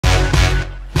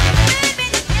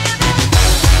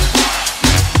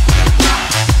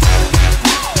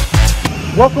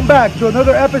Welcome back to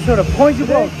another episode of Coins and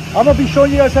Weld. I'm going to be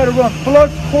showing you guys how to run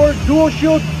flux core dual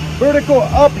shield vertical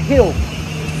uphill.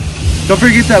 Don't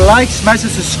forget to like, smash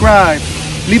and subscribe.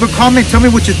 Leave a comment, tell me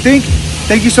what you think.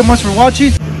 Thank you so much for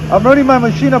watching. I'm running my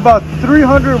machine about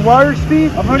 300 wire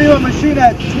speed. I'm running my machine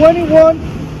at 21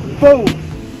 volts.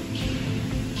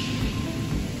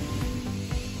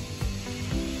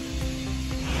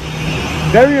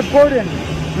 Very important,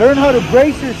 learn how to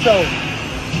brace yourself.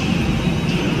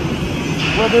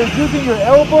 Whether it's using your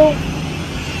elbow,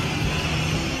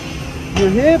 your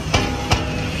hip,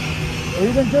 or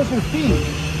even just your feet.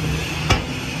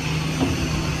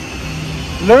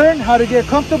 Learn how to get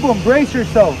comfortable and brace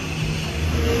yourself.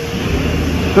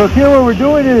 So here what we're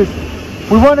doing is,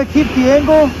 we want to keep the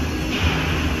angle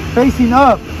facing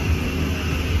up.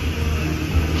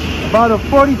 About a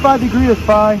 45 degree is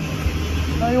fine.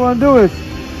 All you want to do is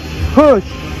push.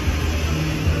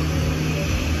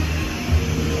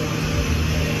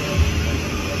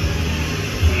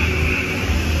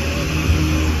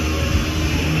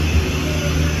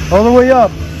 All the way up.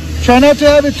 Try not to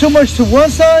have it too much to one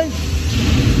side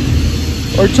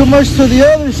or too much to the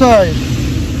other side.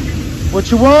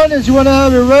 What you want is you want to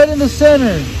have it right in the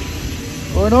center.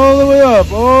 Going all the way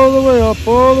up, all the way up,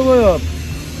 all the way up.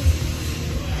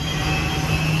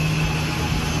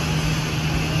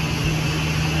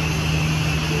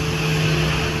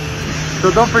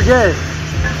 So don't forget,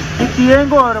 keep the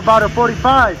angle at about a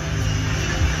 45.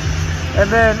 And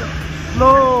then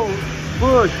slow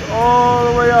push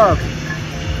all the way up.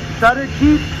 Try to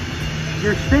keep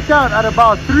your stick out at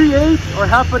about 3/8 or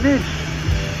half an inch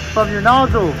from your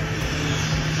nozzle.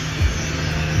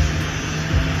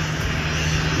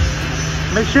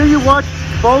 Make sure you watch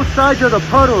both sides of the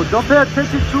puddle. Don't pay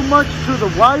attention too much to the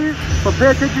wire, but pay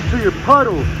attention to your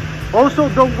puddle. Also,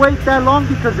 don't wait that long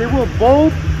because it will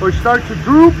bulb or start to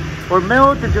droop or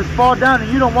melt and just fall down,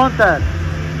 and you don't want that.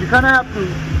 You kind of have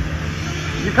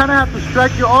to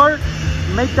strike your arc,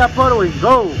 make that puddle and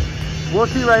go. We'll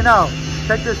see right now.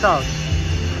 Check this out.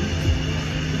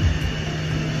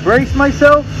 Brace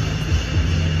myself.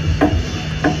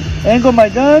 Angle my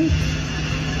gun.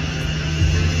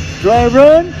 Dry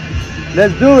run.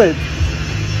 Let's do it.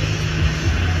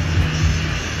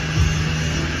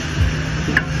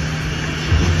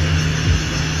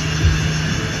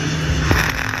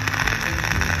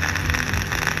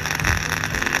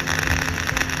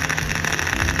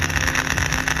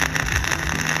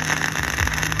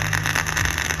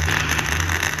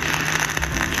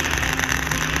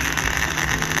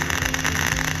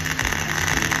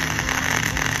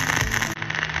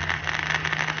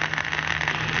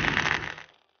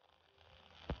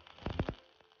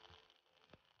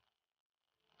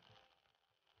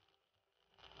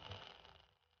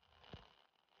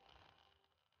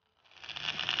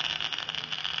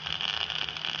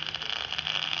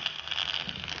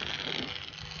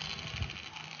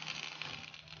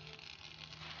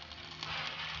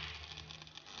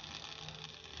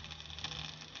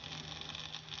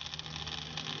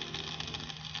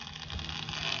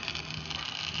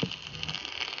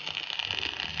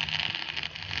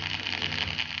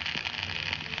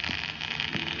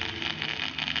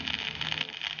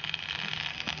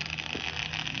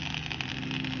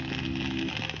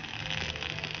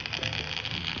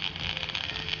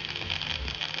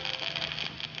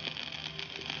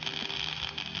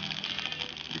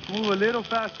 Move a little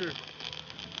faster.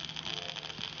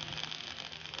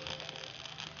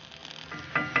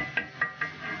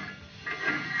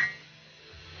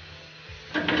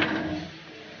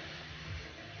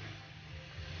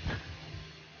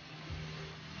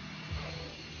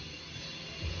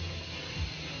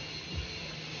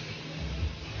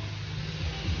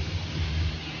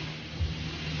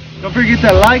 Don't forget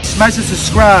to like, smash and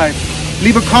subscribe.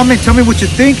 Leave a comment, tell me what you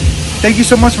think. Thank you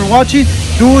so much for watching.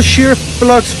 Dual shear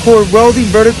flux core welding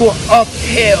vertical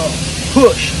uphill.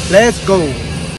 Push. Let's go.